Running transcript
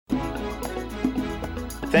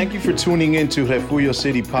Thank you for tuning in to Refugio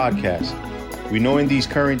City Podcast. We know in these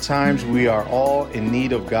current times we are all in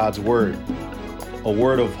need of God's word, a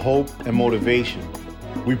word of hope and motivation.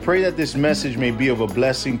 We pray that this message may be of a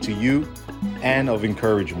blessing to you and of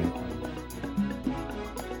encouragement.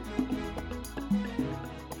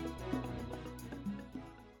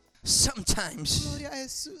 Sometimes Gloria a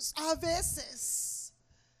Jesús. A veces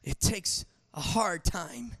it takes a hard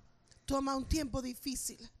time toma un tiempo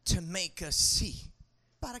difícil to make us see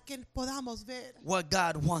para que podamos ver what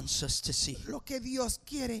God wants us to see. lo que Dios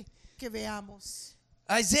quiere que veamos.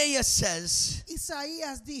 Isaiah says,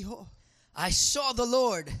 Isaías dijo, I saw the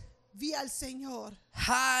Lord vi al Señor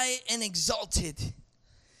high and exalted,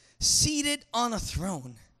 seated on a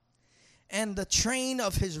throne, and the train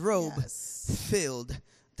of his robe filled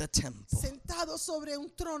the temple. sentado sobre un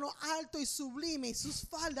trono alto y sublime y sus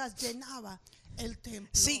faldas llenaban el templo.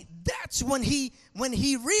 See, that's when he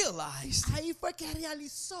realized Ahí fue que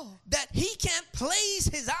realizó that he can't place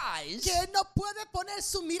his eyes que él no puede poner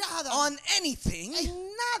su mirada on anything en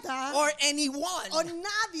nada or anyone. o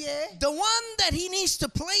nadie. The one that he needs to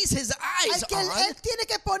place his eyes El que on él tiene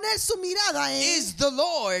que poner su mirada en is the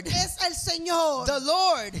Lord. es el Señor. The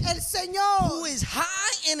Lord El Señor who is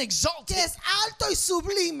high and que exalted. es alto y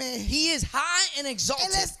sublime. He is high and Él exalted.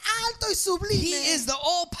 es alto y sublime. He is the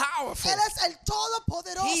all-powerful. Él es el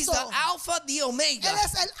todopoderoso. He's the Alpha, the Omega. Él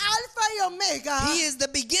es el alfa y omega. He is the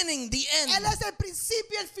beginning, the Él end. es el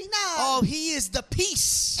principio y el final. Oh, he is the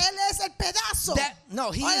peace. Él es el pedazo.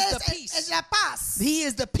 He Él is es the peace. es la paz. He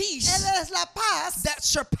is the peace Él es la paz that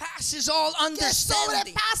surpasses all que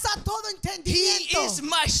understanding. sobrepasa todo He entendimiento. is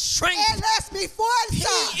my strength. Él es mi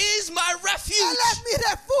fuerza. He is my Él refuge. es mi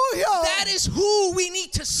refugio. That is who we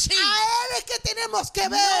need to see. A Él es que tenemos que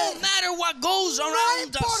No ver. matter what goes No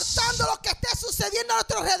around us. importando lo que esté sucediendo a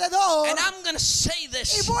nuestro alrededor. And I'm going to say Y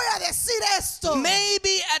this. voy a decir esto.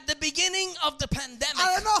 Maybe at the beginning of the A lo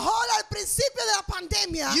pandemic, mejor al principio de la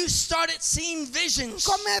pandemia you started seeing visions.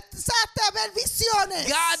 comenzaste a ver visiones.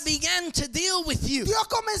 God began to deal with you. Dios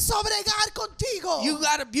comenzó a bregar contigo.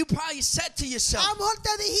 You probably said to A yourself, lo mejor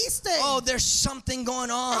te dijiste, oh, there's something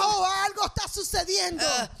going on. algo está sucediendo.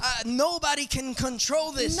 Nobody can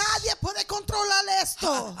control this. Nadie puede controlar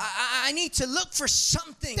esto. I need to look for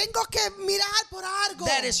something Tengo que mirar por algo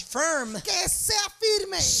that is firm, que sea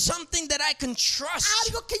firme. something that I can trust.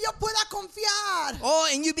 Algo que yo pueda confiar. Oh,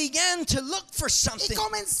 and you began to look for Y something.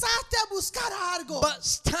 comenzaste a buscar algo.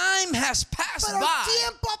 But time has passed Pero el by,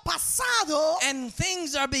 tiempo ha pasado and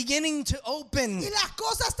things are beginning to open. y las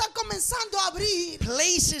cosas están comenzando a abrir.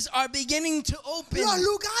 Places are beginning to open. Los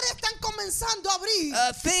lugares están comenzando a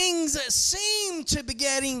abrir. Things seem to be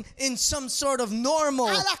getting in some sort of normal.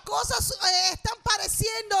 A las cosas están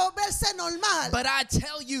pareciendo verse normal. But I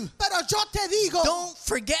tell you, Pero yo te digo, don't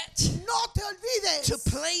forget no te olvides to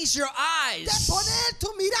place your de eyes poner tu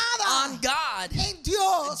mirada on God. en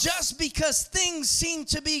Dios. Just because things seem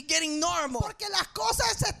to be getting normal, Porque las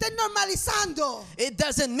cosas se estén normalizando it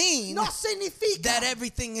doesn't mean no significa that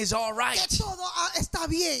everything is all right. que todo está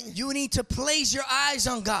bien. You need to place your eyes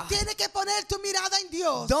on God. Tienes que poner tu mirada en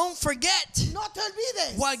Dios. Don't forget No te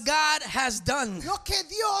olvides what God has done. lo que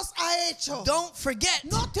Dios ha hecho. Don't forget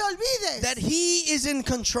No te olvides that He is in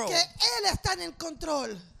control. que Él está en el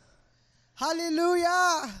control.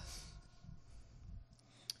 Aleluya.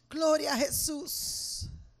 Gloria a Jesús.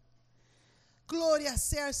 Gloria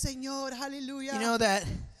sea al Señor. Aleluya. You know that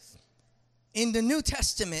in the New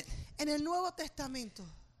Testament, En el Nuevo Testamento,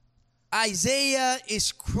 Isaiah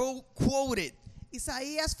is quoted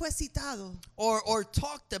Isaías fue citado or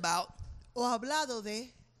talked about o hablado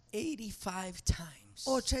de 85 times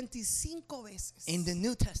 85 veces in the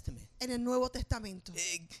New Testament. en el Nuevo Testamento.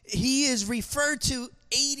 He is referred to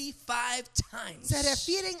 85 times. Se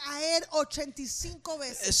refieren a él 85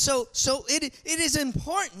 veces. So it is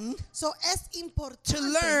important So es importante to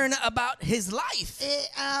learn about his life.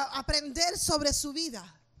 Aprender sobre su vida.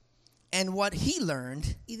 And what he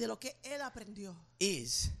learned Y de lo que él aprendió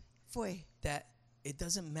is fue that it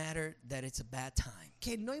doesn't matter that it's a bad time.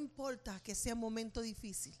 que no importa que sea un momento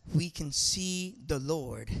difícil, We can see the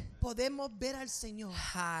Lord podemos ver al Señor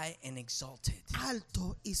high and exalted.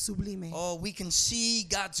 alto y sublime. Oh, we can see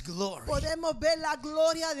God's glory. Podemos ver la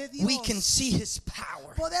gloria de Dios. We can see his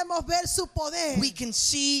power. Podemos ver su poder. We can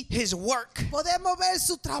see his work. Podemos ver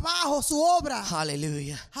su trabajo, su obra.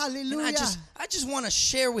 Hallelujah. And Aleluya. I just want to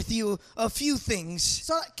share with you a few things,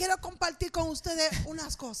 Quiero compartir con ustedes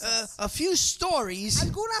unas cosas. a few stories stories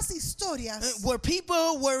algunas historias where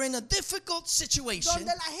people were in a difficult situation, donde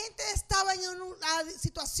la gente estaba en una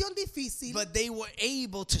situación difícil, but they were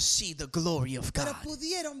able to see the glory of pero God.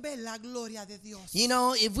 pudieron ver la gloria de Dios. You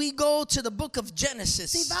know, if we go to the book of Si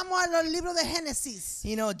Genesis, vamos al libro de Génesis,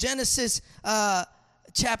 you know, Genesis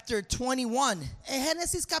chapter 21,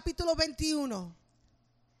 Génesis capítulo 21,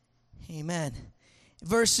 amen,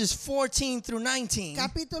 verses 14 through 19.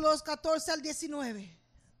 capítulos 14 al 19.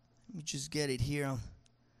 Let me just get it here on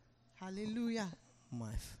Aleluya.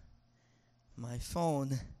 my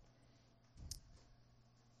phone.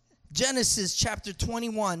 Genesis chapter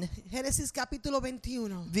 21, Génesis capítulo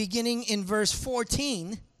 21, beginning in verse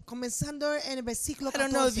 14. comenzando en el versículo I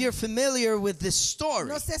don't know if 14. you're familiar with this story.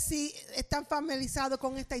 No sé si están familiarizados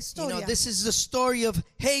con esta You historia. know, this is the story of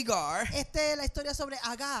Hagar Esta es la historia sobre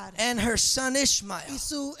Agar and her son Ishmael. y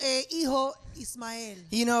su hijo Ismael.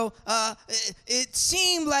 You know, it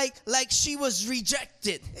seemed like she was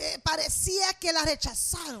rejected, Parecía que la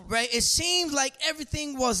rechazaron. right? It seemed like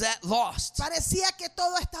everything was at lost. Parecía que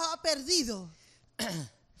todo estaba perdido.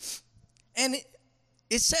 And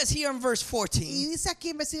it says here in verse Y 14, dice aquí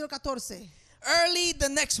en versículo 14. early the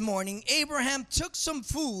next morning, Abraham took some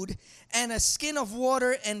food and a skin of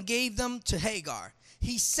water and gave them to Hagar.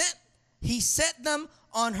 He set them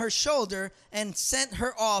on her shoulder and sent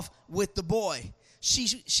her off with the boy.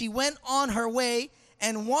 She went on her way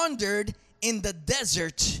and wandered in the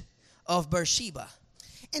desert of Beersheba.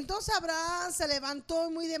 Entonces Abraham se levantó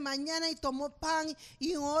muy de mañana y tomó pan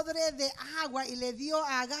y un odre de agua y le dio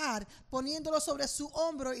a Agar, poniéndolo sobre su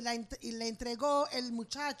hombro y le entregó el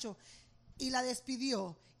muchacho y la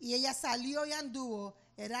despidió. Y ella salió y anduvo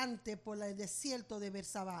errante por el desierto de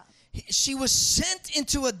Beerseba. She was sent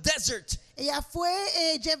into a desert, Ella fue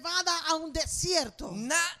llevada a un desierto,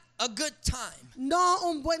 not a good time, no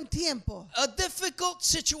un buen tiempo, a difficult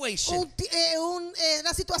situation,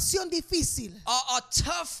 una situación difícil, a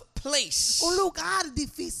tough place. un lugar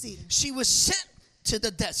difícil. She was sent to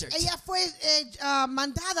the desert. Ella fue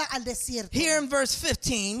mandada al desierto. Here in verse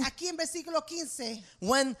 15, Aquí en versículo 15,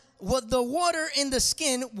 when the water in the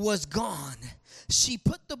skin was gone, she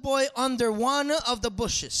put the boy under one of the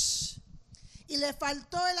bushes. y le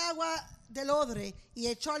faltó el agua del odre y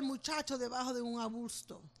echó al muchacho debajo de un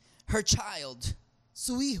arbusto, Her child.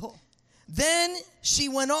 su hijo. Then she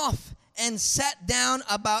went off and sat down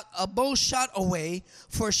about a bow shot away,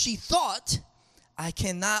 for she thought, I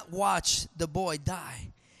cannot watch the boy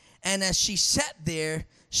die. And as she sat there,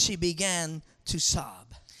 she began to sob.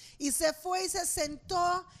 Y se fue y se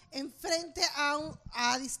sentó enfrente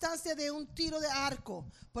a distancia de un tiro de arco,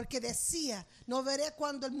 porque decía, no veré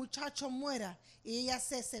cuando el muchacho muera. Y ella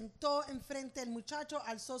se sentó enfrente del muchacho,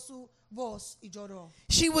 alzó su voz y lloró.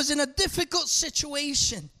 She was in a difficult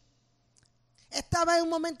situation. Estaba en un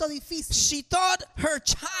momento difícil. She thought her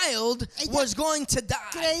child was going to die,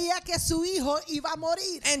 Creía que su hijo iba a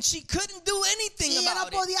morir. and she couldn't do anything Y ella no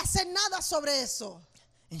about it. podía hacer nada sobre eso.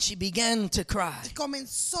 And she began to cry. Y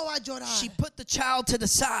comenzó a llorar. She put the child to the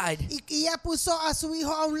side, Y ella puso a su hijo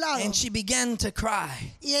a un lado. and she began to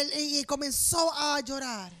cry. Y comenzó a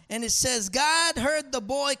llorar. And it says, God heard the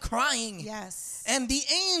boy crying. Yes. And the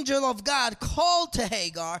angel of God called to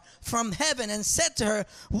Hagar from heaven and said to her,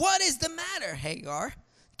 what is the matter, Hagar?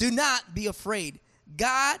 Do not be afraid.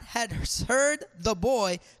 God had heard the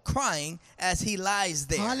boy crying as he lies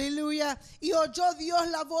there. Aleluya. Y oyó Dios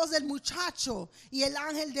la voz del muchacho. Y el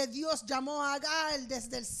ángel de Dios llamó a Agar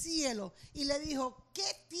desde el cielo. Y le dijo, ¿qué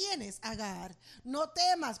tienes, Agar? No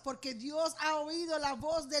temas, porque Dios ha oído la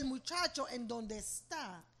voz del muchacho en donde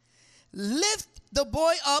está. Lift the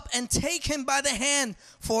boy up and take him by the hand,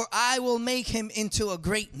 for I will make him into a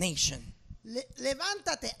great nation.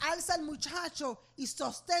 Levántate, alza al muchacho y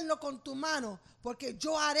sosténlo con tu mano, porque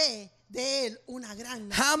yo haré de él una gran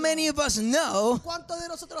nación. How many of us know ¿Cuántos de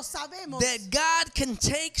nosotros sabemos that God can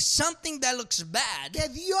take something that looks bad que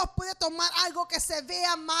Dios puede tomar algo que se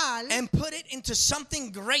vea mal and put it into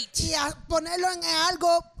something great? y ponerlo en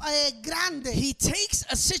algo grande? He takes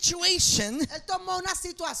a situation Él tomó una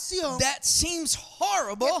situación that seems que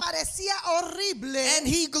horrible parecía horrible and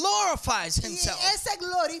he glorifies y himself. él se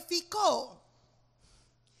glorificó.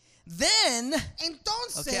 Then,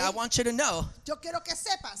 Entonces, okay, I want you to know, yo quiero que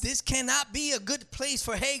sepas, this cannot be a good place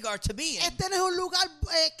for Hagar to be in. este no es un lugar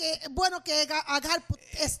bueno que Agar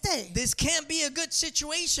esté. This can't be a good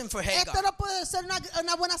situation for Esto Hagar. no puede ser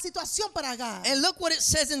una buena situación para Agar. And look what it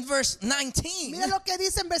says in verse 19. Mira lo que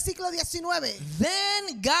dice en versículo 19.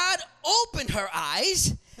 Then God opened her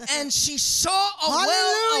eyes, and she saw a well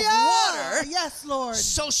of Hallelujah. water. Yes, Lord.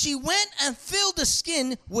 So she went and filled the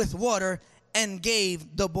skin with water and gave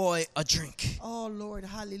the boy a drink. Oh, Lord,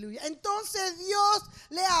 aleluya. Entonces Dios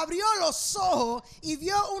le abrió los ojos y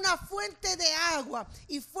vio una fuente de agua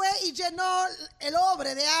y fue y llenó el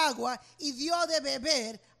odre de agua y dio de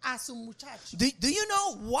beber a su muchacho. Do you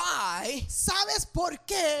know why? ¿Sabes por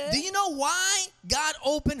qué? Do you know why God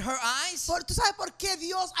opened her eyes? ¿Tú sabes por qué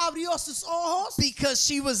Dios abrió sus ojos? Because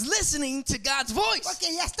she was listening to God's voice. Porque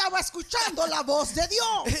ella estaba escuchando la voz de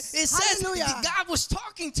Dios. It says Aleluya. God was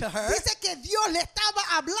talking to her. Dice que Dios le estaba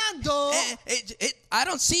hablando. I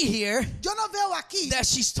don't see here Yo no veo aquí that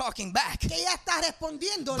she's talking back. que ella está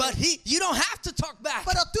respondiéndole. But you don't have to talk back.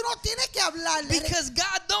 Pero tú no tienes que hablarle. Because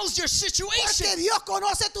God knows your situation. Porque Dios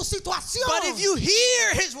conoce tu situación. But if you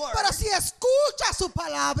hear His word, Pero si escuchas su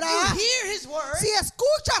palabra, you hear His word, si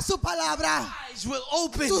escuchas su palabra, eyes will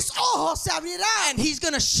open. tus ojos se abrirán. And He's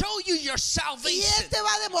going to show you your Y salvation. Él te va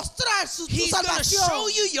a demostrar tu He's going to salvación. show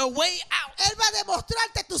you your way out. Él va a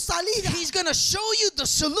demostrarte tu salida. He's going to show you the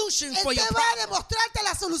solution Él for te your va a problem. demostrarte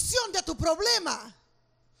la solución de tu problema.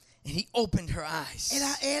 And He opened her eyes.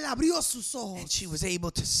 Él abrió sus ojos. And she was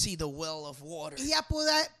able to see the well of water. Y ella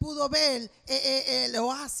pudo ver el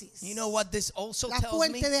oasis. You know what this also La tells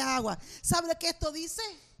me? fuente de agua. ¿Sabe lo que esto dice?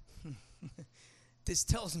 This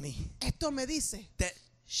tells me Esto me dice that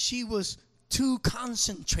she was too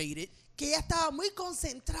concentrated. que ella estaba muy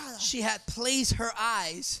concentrada. She had placed her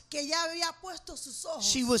eyes. Que ella había puesto sus ojos.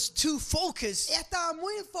 She was too focused Ella estaba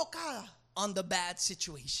muy enfocada on the bad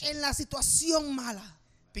situation. en la situación mala.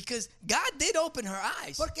 Because God did open her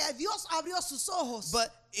eyes. Porque Dios abrió sus ojos.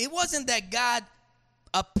 But it wasn't that God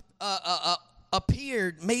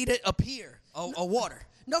made it appear, a water.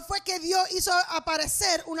 No fue que Dios hizo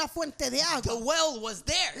aparecer una fuente de The agua. well was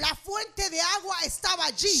there. La fuente de agua estaba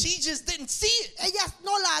allí. She just didn't see it. Ella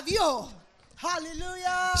no la vio.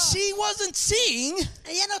 Aleluya. She wasn't seeing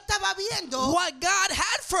Ella no estaba viendo what God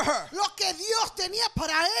had for her. lo que Dios tenía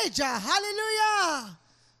para ella. Aleluya.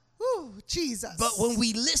 Jesus. But when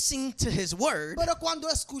we listen to His word, Pero cuando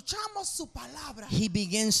escuchamos su palabra, He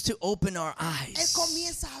begins to open our Él eyes.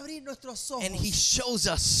 comienza a abrir nuestros ojos. And He shows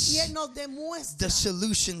us Y Él nos demuestra the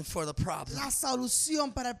solution for the problem. la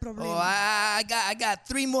solución para el Oh, problema. I got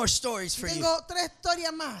 3 more stories for you. Tengo 3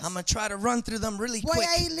 historias más. I'm going to try to run through them really Voy quick.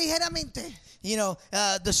 a ir ligeramente. You know,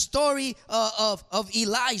 the story of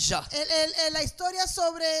Elijah. La historia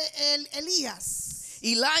sobre Elías.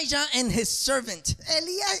 Elijah and his servant.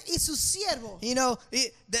 Elías y su siervo. You know,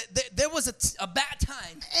 there was a bad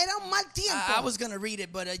time. Era un mal tiempo. I was going to read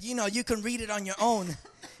it, but you know, you can read it on your own.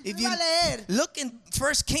 If you Iba a leer. look in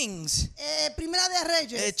 1 Kings Primera de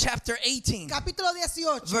Reyes, chapter 18, capítulo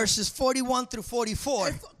 18, verses 41 through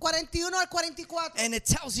 44, 41 al 44. and it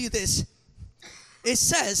tells you this. It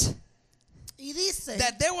says Y dice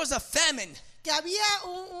that there was a famine. que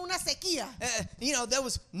había una sequía. You know, there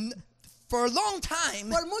was for a long time.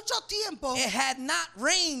 Por mucho tiempo It had not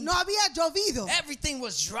rained. no había llovido. Everything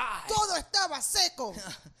was dry. Todo estaba seco.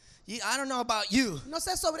 I don't know about you, No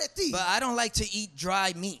sé sobre ti. but I don't like to eat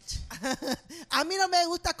dry meat. A mí no me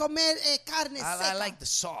gusta comer carne I seca. like the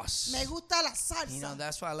sauce. Me gusta la salsa. You know,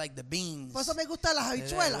 that's why I like the beans. Por eso me gustan las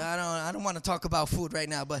habichuelas. I don't want to talk about food right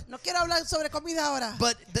now, but No quiero hablar sobre comida ahora.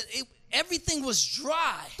 everything was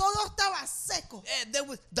dry. Todo estaba seco. There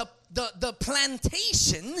was the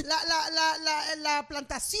plantation. La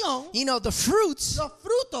plantación, You know, the fruits los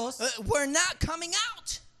frutos were not coming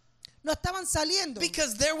out no estaban saliendo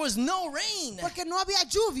because there was no rain. porque no había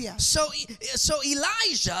lluvia. So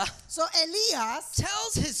Elijah So Elías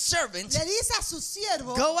tells his servant, le dice a su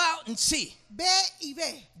siervo, go out and see. ve y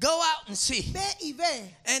ve, Go out and see. ve y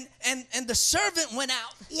ve. And the servant went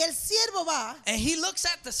out Y el siervo va and he looks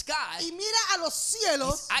at the sky. y mira a los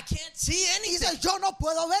cielos I can't see y anything. dice, yo no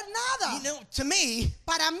puedo ver nada. You know, to me,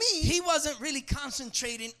 Para mí, he wasn't really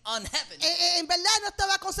concentrating on heaven. en verdad no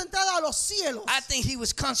estaba concentrado a los cielos. I think he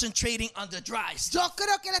was concentrating on the dry stuff. Yo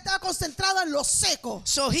creo que él estaba concentrado en lo seco.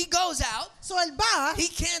 So he goes out. So él va He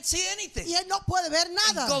can't see anything. y él no puede ver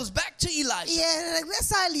He nada. goes back to Y Elijah. él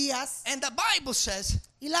regresa a Elías And the Bible says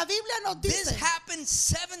y la Biblia nos this dice, happened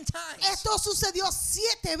 7 times. esto sucedió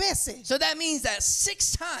 7 veces. So that means that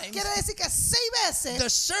 6 times Quiere decir que 6 veces the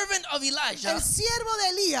servant of Elijah el siervo de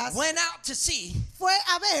Elías went out to see fue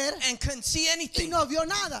a ver and couldn't see y anything. no vio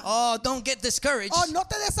nada. Oh, don't get discouraged. Oh, no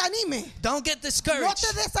te desanimes. Don't get No discouraged.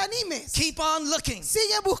 te desanimes. Keep on looking.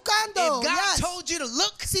 Sigue buscando. If God Yes. told you to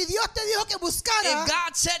look, Si Dios te dijo que buscara, if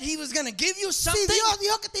God said he was going to give you si something, Dios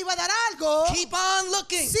dijo que te iba a dar algo, keep on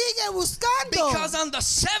looking. sigue buscando. Because on the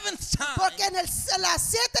 7th time, Porque en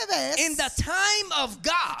las 7 veces, in the time of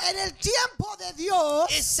God, en el tiempo de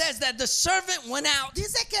Dios, it says that the servant went out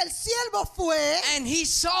dice que el siervo fue and he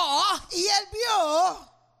saw y él vio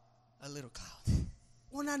A little cloud.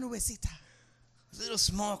 Una nubecita. A little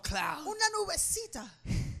small cloud. Una nubecita.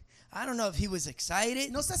 I don't know if he was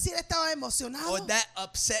excited No sé si él estaba emocionado or that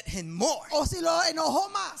upset him more. o si lo enojó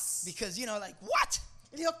más. Because, like, what?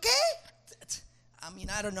 Y dijo, ¿qué? I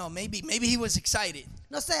mean, I don't know. Maybe he was excited.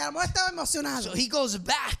 No sé, a lo mejor estaba emocionado. So he goes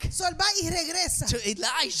back So él va y regresa to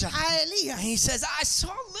Elijah. a Elías. And he says, I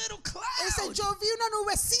saw a little Él dice, cloud. yo vi una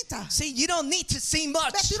nubecita. See, you don't need to see Pero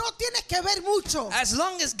much. tú no tienes que ver mucho. As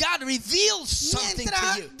long as God reveals something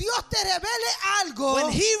Mientras to you. Dios te revele algo,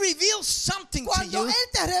 When he reveals something to cuando you,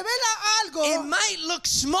 Él te revela algo, it might look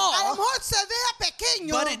a lo small, mejor se vea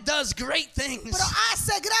pequeño, but it does great things. pero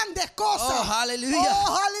hace grandes cosas. Oh, hallelujah.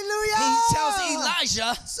 Oh, aleluya.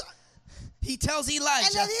 He tells Él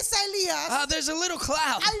Elijah, le dice a Elías, there's a little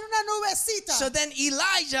cloud. hay una nubecita. So then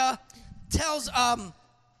Elijah tells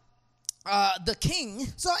the king,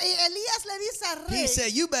 So Elías le dice al rey, he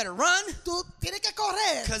said, you better run tú tienes que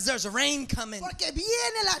correr because there's rain coming. porque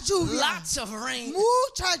viene la lluvia. Lots of rain.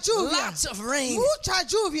 Mucha lluvia. Lots of rain. Mucha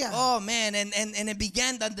lluvia. Oh man, and it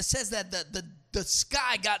began, it says that the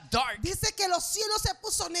sky got dark Dice que los cielos se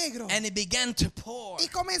puso negro and it began to pour. y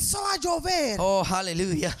comenzó a llover. Oh,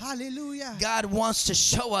 hallelujah. Aleluya. God wants to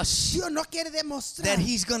show us Dios no quiere demostrar that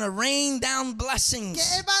he's going to rain down que blessings.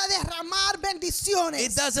 Él va a derramar bendiciones.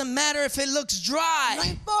 It doesn't matter if it looks No dry.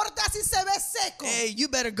 importa si se ve seco. Hey, you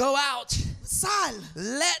better go out. Sal.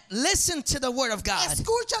 Listen to the word of God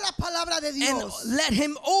Escucha la palabra de and Dios. let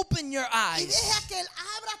him open your Y eyes. deja que Él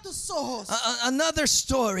abra tus ojos. Another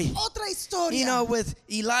story, Otra historia with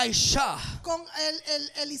Elisha, con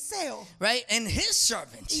el Eliseo right? And his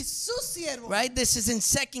servant, y su siervo. right? This is in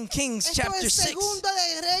 2 Kings Esto chapter es 6, Segundo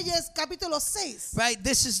de Reyes capítulo 6. right?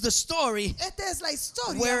 This is the story Esta es la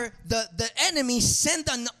historia where the enemy sent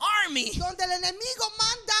an army. donde el enemigo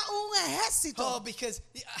manda un ejército. Oh, because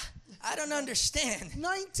I don't understand. No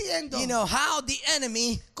entiendo How the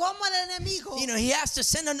enemy, cómo el enemigo he has to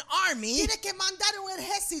send an army tiene que mandar un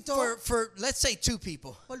ejército for let's say 2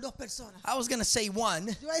 people. por 2 personas. I was going to say 1,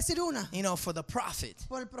 Yo voy a decir una for the prophet.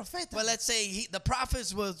 por el profeta. But let's say the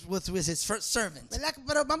prophet was his first servant. ¿Verdad?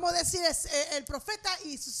 Pero vamos a decir el profeta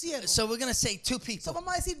y su siervo. So we're going to say 2 So people.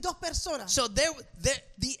 vamos a decir 2 personas. So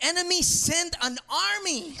the enemy sent an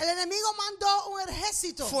army El enemigo mandó un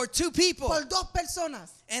ejército for 2 people. por 2 personas.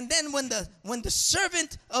 And then when the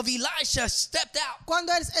servant of Elisha stepped out,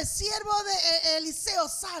 Cuando el siervo de Eliseo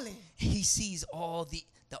sale, he sees all the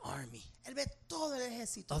army él ve todo el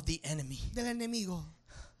ejército of the enemy. del enemigo.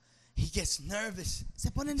 He gets nervous. Se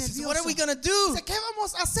pone He says, nervioso. what are we going to do? Dice, ¿qué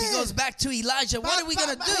vamos a He hacer? goes back to Elijah. What are we going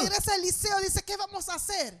to do? Regresa Eliseo, dice, ¿qué vamos a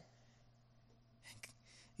hacer?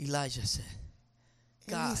 Elijah said,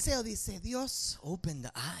 God, Eliseo dice, Dios, open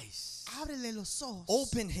the eyes. ábrele los ojos.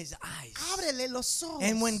 Open his eyes. Ábrele los ojos.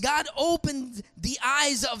 And when God opened the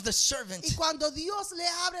eyes of the servant, Y cuando Dios le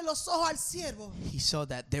abre los ojos al siervo, he saw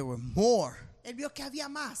that there were more él vio que había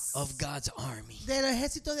más of God's army del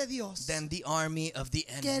ejército de Dios than the army of the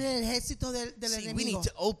que enemy. el ejército del See, we enemigo. need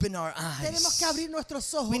to open our Tenemos que eyes. abrir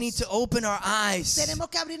nuestros ojos. We need to open our eyes.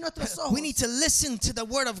 Tenemos que abrir nuestros ojos. We need to listen to the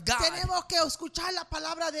word of God. Tenemos que escuchar la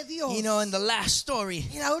palabra de Dios. In the last story,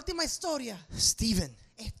 Y la última historia, Stephen.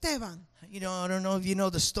 Esteban. I don't know if you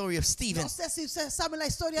know the story of Stephen. No sé si ustedes saben la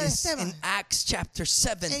historia de It's Esteban. in Acts chapter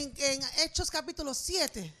 7. En Hechos capítulo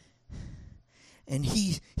 7. And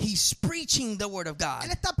he's preaching the word of God.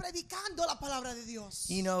 Él está predicando la palabra de Dios.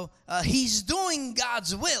 He's doing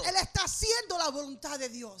God's will, Él está haciendo la voluntad de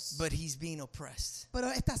Dios. but he's being oppressed.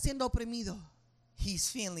 Pero está siendo oprimido. He's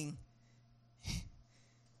feeling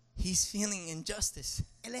injustice.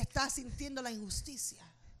 Él está sintiendo la injusticia.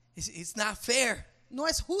 It's not fair No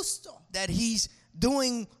es justo that he's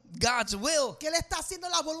doing God's will que él está haciendo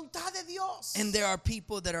la voluntad de Dios. and there are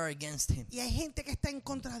people that are against him. Y hay gente que está en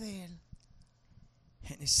contra de él.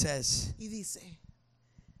 And it says Y dice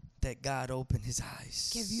that God opened his eyes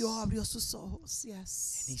que Dios abrió sus ojos.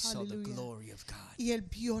 Yes. and he saw the Aleluya. glory of God. Y él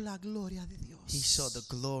vio la gloria de Dios. He saw the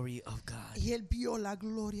glory of God. Y él vio la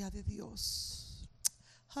gloria de Dios.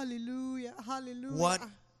 Aleluya, aleluya. What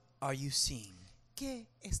are you seeing ¿Qué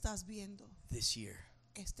estás viendo this year?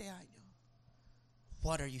 este año?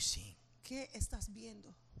 What are you seeing? ¿Qué estás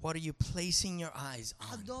viendo? What are you placing your eyes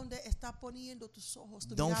 ¿A on? dónde está poniendo tus ojos,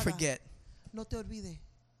 tu Don't mirada? forget. No te olvides.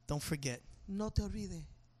 Don't forget. No te olvides.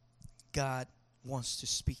 God wants to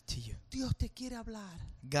speak to you. Dios te quiere hablar.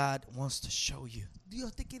 God wants to show you.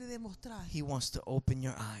 Dios te quiere demostrar. He wants to open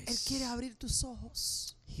your Él eyes. quiere abrir tus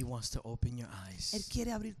ojos. He wants to open your Él eyes.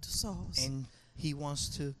 quiere abrir tus ojos. And he wants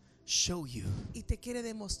to show you Y te quiere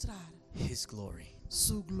demostrar his glory.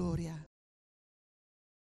 su gloria.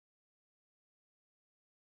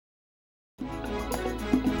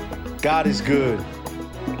 God is good,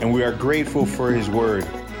 and we are grateful for his word.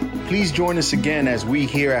 Please join us again as we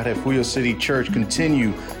here at Refugio City Church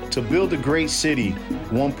continue to build a great city,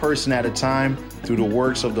 one person at a time, through the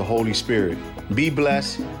works of the Holy Spirit. Be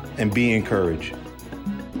blessed and be encouraged.